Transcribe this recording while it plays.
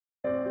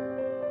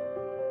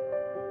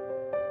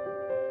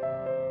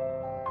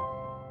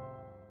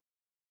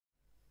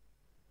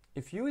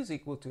if u is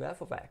equal to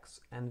f of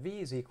x and v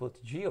is equal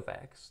to g of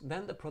x,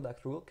 then the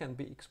product rule can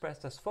be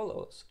expressed as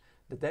follows.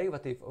 The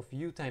derivative of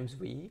u times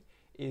v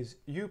is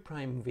u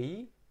prime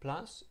v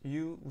plus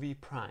u v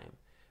prime.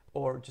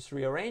 Or just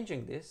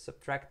rearranging this,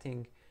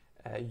 subtracting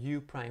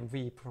u prime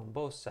v from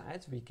both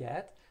sides, we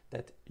get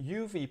that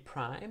u v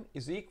prime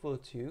is equal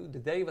to the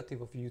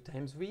derivative of u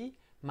times v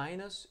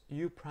minus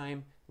u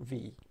prime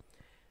v.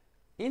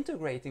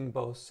 Integrating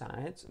both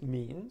sides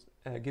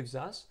gives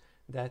us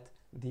that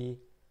the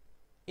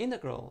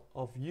integral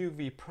of u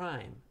v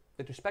prime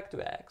with respect to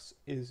x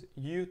is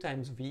u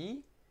times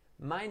v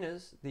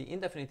minus the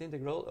indefinite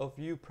integral of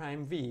u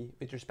prime v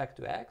with respect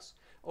to x,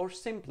 or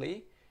simply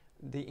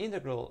the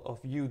integral of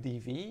u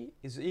dv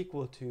is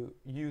equal to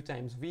u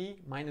times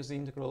v minus the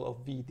integral of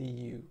v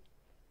du.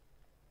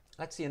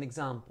 Let's see an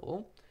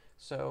example.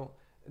 So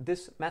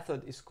this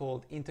method is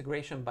called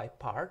integration by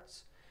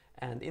parts,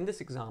 and in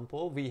this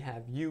example we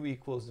have u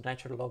equals the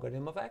natural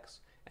logarithm of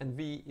x and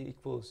v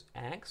equals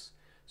x,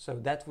 so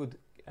that would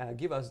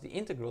give us the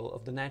integral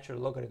of the natural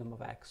logarithm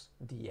of x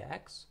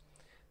dx.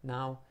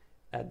 Now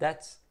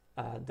that's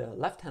the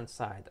left hand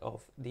side of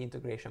the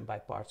integration by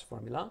parts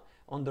formula.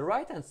 On the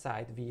right hand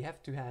side we have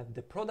to have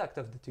the product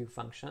of the two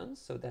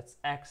functions, so that's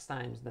x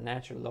times the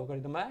natural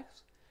logarithm of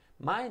x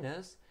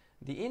minus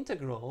the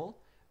integral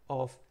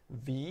of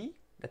v,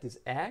 that is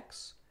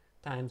x,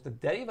 times the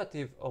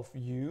derivative of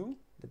u,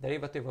 the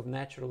derivative of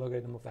natural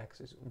logarithm of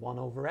x is 1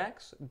 over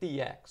x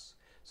dx.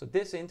 So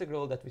this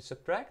integral that we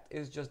subtract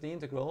is just the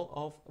integral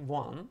of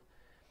 1.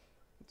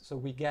 So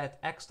we get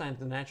x times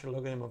the natural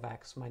logarithm of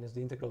x minus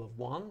the integral of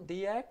 1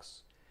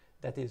 dx.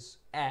 That is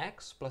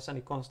x plus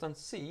any constant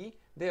c.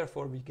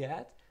 Therefore we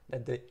get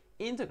that the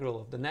integral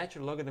of the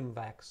natural logarithm of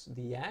x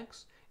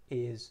dx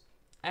is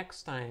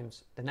x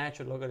times the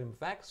natural logarithm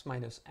of x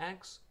minus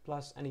x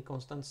plus any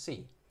constant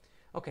c.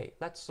 Okay,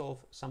 let's solve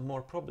some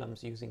more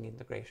problems using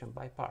integration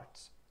by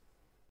parts.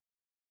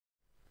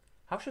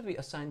 How should we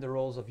assign the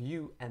roles of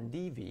u and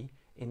dv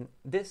in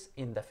this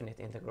indefinite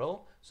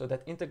integral so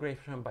that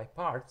integration by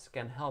parts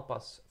can help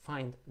us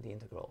find the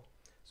integral?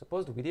 So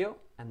pause the video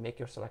and make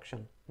your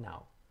selection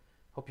now.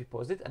 Hope you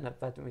paused it and have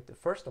that with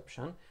the first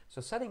option.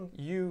 So setting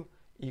u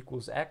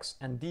equals x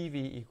and dv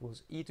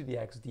equals e to the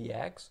x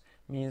dx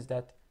means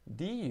that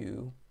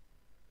du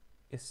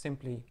is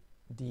simply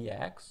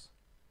dx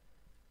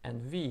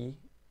and v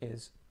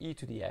is e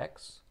to the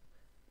x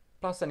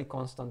plus any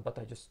constant, but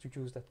I just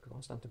choose that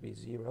constant to be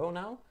 0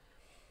 now.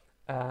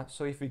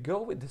 So if we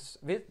go with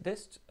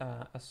this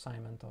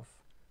assignment of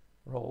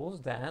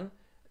roles, then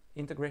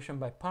integration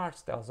by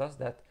parts tells us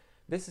that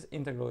this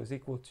integral is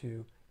equal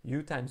to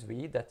u times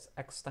v, that's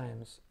x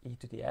times e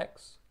to the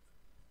x,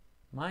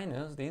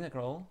 minus the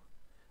integral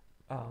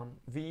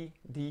v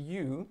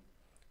du.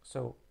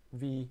 So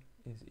v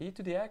is e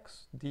to the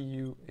x,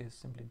 du is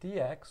simply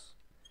dx.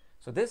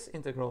 So this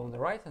integral on the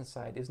right hand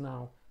side is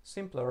now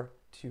simpler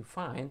to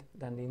find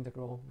than the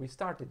integral we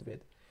started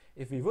with.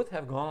 If we would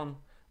have gone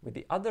with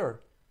the other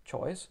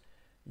choice,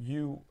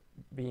 u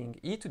being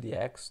e to the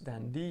x,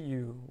 then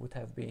du would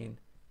have been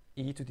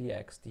e to the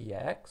x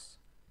dx,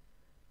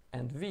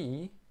 and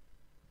v,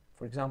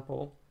 for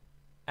example,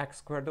 x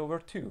squared over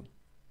 2.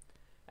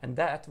 And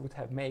that would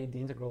have made the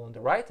integral on the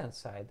right hand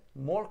side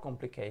more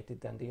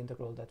complicated than the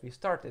integral that we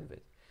started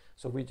with.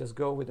 So we just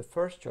go with the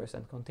first choice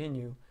and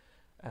continue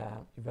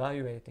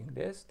evaluating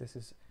this. This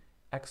is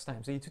x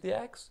times e to the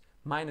x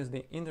minus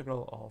the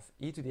integral of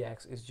e to the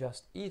x is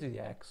just e to the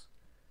x,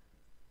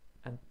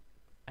 and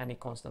any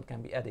constant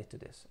can be added to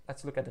this.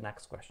 Let's look at the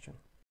next question.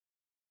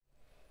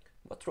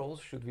 What roles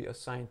should we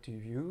assign to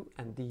u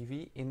and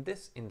dv in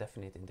this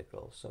indefinite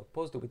integral? So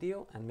pause the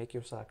video and make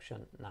your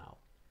selection now.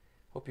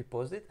 Hope you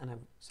paused it and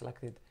have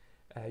selected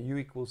u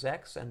equals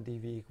x and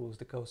dv equals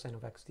the cosine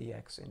of x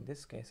dx in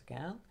this case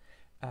again.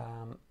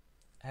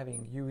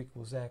 Having u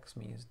equals x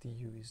means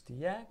du is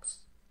dx,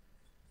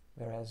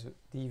 whereas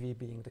dv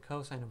being the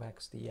cosine of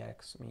x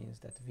dx means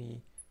that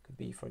v could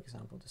be, for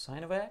example, the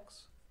sine of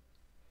x.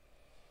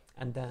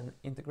 And then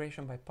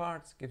integration by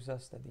parts gives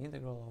us that the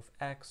integral of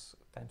x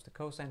times the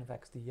cosine of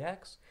x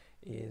dx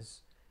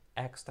is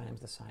x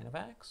times the sine of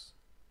x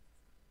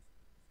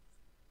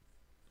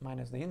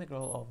minus the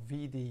integral of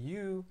v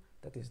du,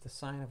 that is the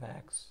sine of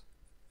x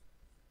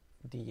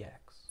dx.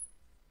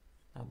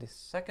 Now this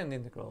second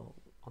integral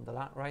on the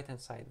right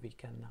hand side we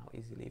can now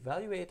easily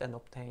evaluate and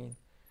obtain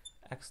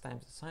x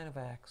times the sine of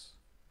x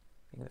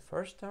being the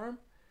first term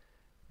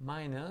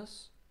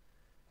minus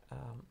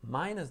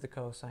minus the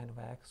cosine of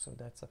x, so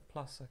that's a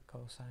plus a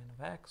cosine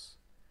of x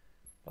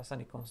plus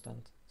any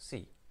constant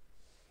c.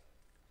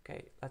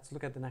 Okay, let's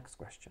look at the next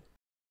question.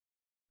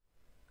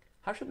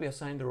 How should we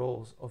assign the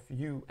roles of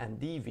u and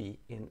dv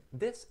in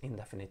this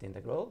indefinite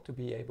integral to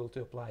be able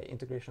to apply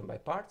integration by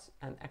parts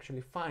and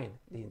actually find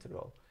the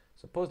integral?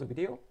 So pause the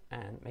video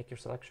and make your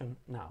selection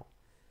now.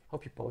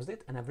 Hope you paused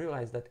it and have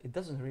realized that it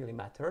doesn't really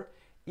matter.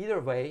 Either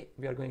way,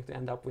 we are going to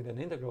end up with an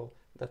integral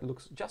that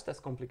looks just as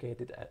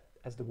complicated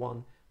as the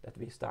one that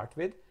we start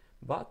with,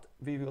 but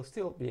we will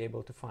still be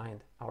able to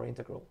find our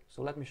integral.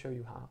 So let me show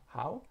you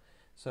how.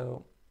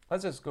 So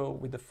let's just go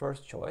with the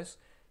first choice,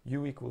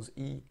 u equals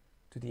e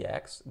to the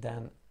x,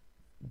 then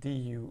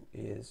du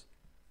is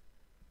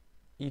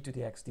e to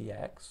the x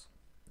dx,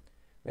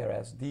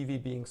 whereas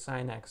dv being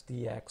sine x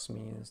dx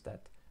means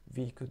that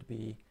v could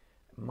be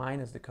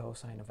minus the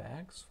cosine of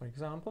x, for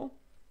example.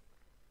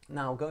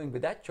 Now, going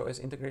with that choice,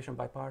 integration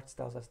by parts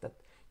tells us that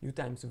u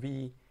times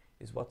v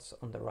is what's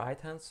on the right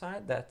hand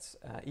side. That's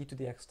e to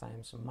the x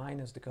times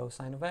minus the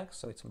cosine of x,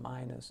 so it's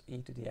minus e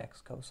to the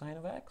x cosine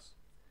of x,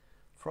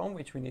 from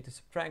which we need to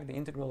subtract the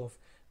integral of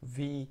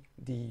v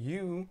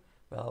du.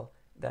 Well,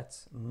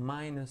 that's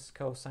minus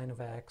cosine of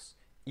x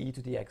e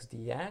to the x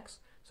dx.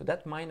 So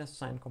that minus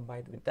sign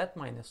combined with that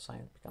minus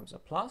sign becomes a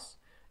plus,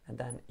 and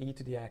then e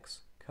to the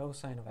x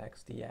cosine of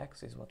x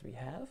dx is what we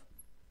have.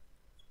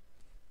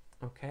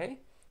 Okay,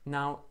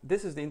 now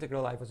this is the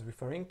integral I was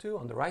referring to.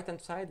 On the right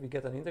hand side we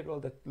get an integral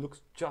that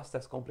looks just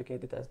as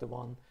complicated as the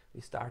one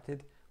we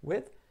started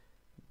with,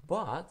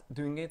 but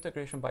doing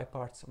integration by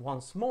parts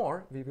once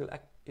more,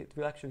 it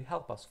will actually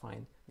help us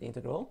find the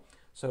integral.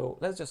 So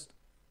let's just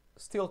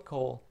still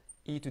call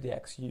e to the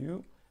x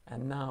u,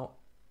 and now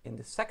in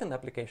the second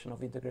application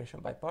of integration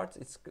by parts,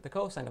 it's the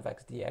cosine of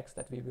x dx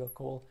that we will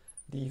call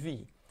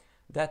dv.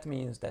 That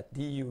means that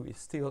du is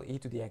still e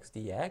to the x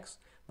dx,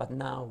 but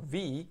now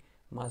v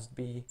must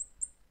be,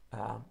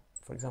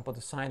 for example,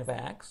 the sine of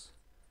x.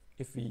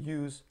 If we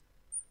use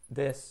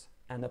this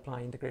and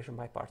apply integration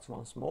by parts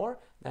once more,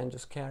 then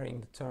just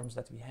carrying the terms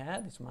that we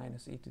had, it's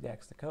minus e to the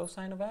x the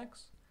cosine of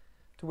x,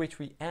 to which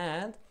we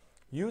add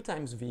u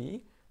times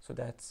v, so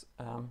that's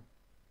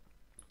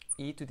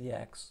e to the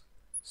x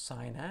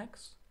sine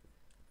x,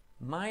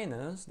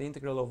 minus the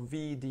integral of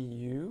v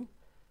du,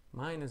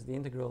 minus the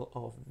integral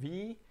of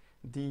v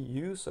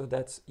du, so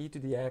that's e to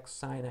the x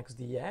sine x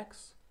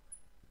dx.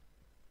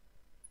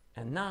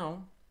 And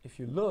now, if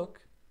you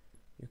look,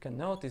 you can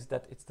notice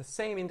that it's the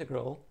same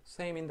integral,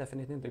 same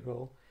indefinite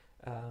integral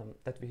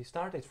that we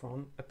started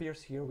from,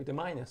 appears here with a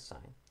minus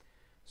sign.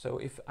 So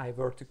if I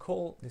were to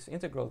call this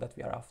integral that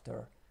we are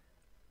after,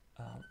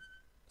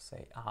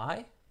 say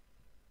I,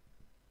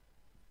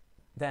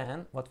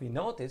 then what we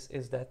notice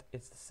is that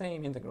it's the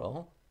same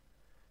integral,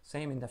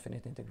 same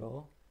indefinite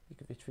integral,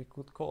 which we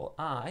could call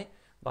I,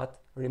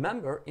 but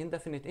remember,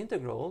 indefinite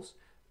integrals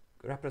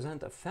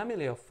represent a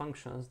family of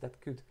functions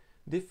that could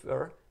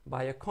differ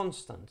by a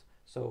constant.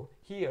 So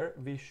here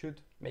we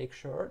should make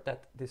sure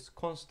that this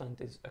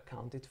constant is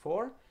accounted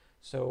for.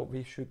 So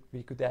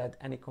we could add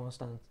any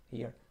constant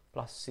here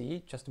plus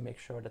c, just to make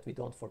sure that we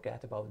don't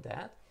forget about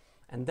that.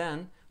 And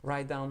then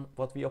write down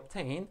what we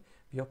obtained.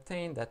 We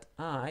obtained that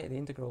I, the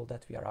integral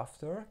that we are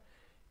after,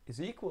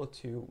 is equal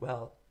to,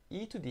 well,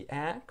 e to the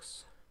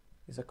x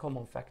is a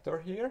common factor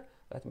here.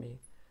 Let me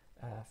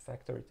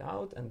factor it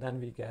out, and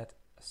then we get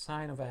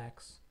sine of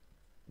x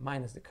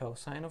minus the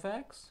cosine of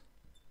x.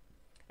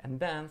 And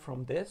then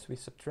from this we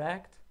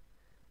subtract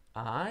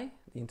I,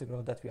 the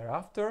integral that we are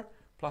after,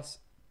 plus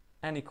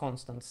any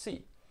constant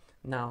c.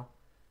 Now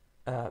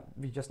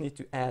we just need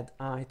to add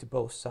I to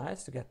both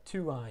sides to get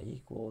 2i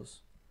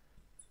equals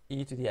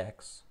e to the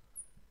x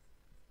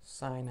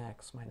sine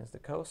x minus the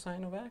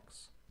cosine of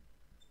x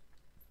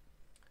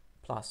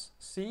plus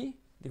c.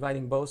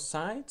 Dividing both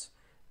sides,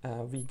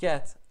 we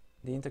get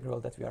the integral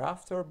that we are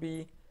after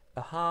be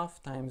a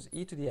half times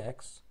e to the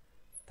x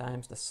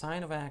times the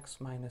sine of x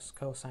minus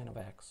cosine of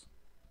x.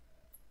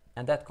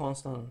 And that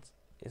constant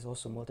is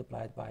also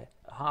multiplied by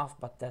a half,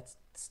 but that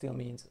still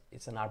means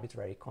it's an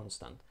arbitrary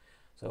constant.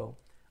 So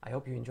I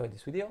hope you enjoyed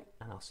this video,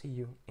 and I'll see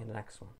you in the next one.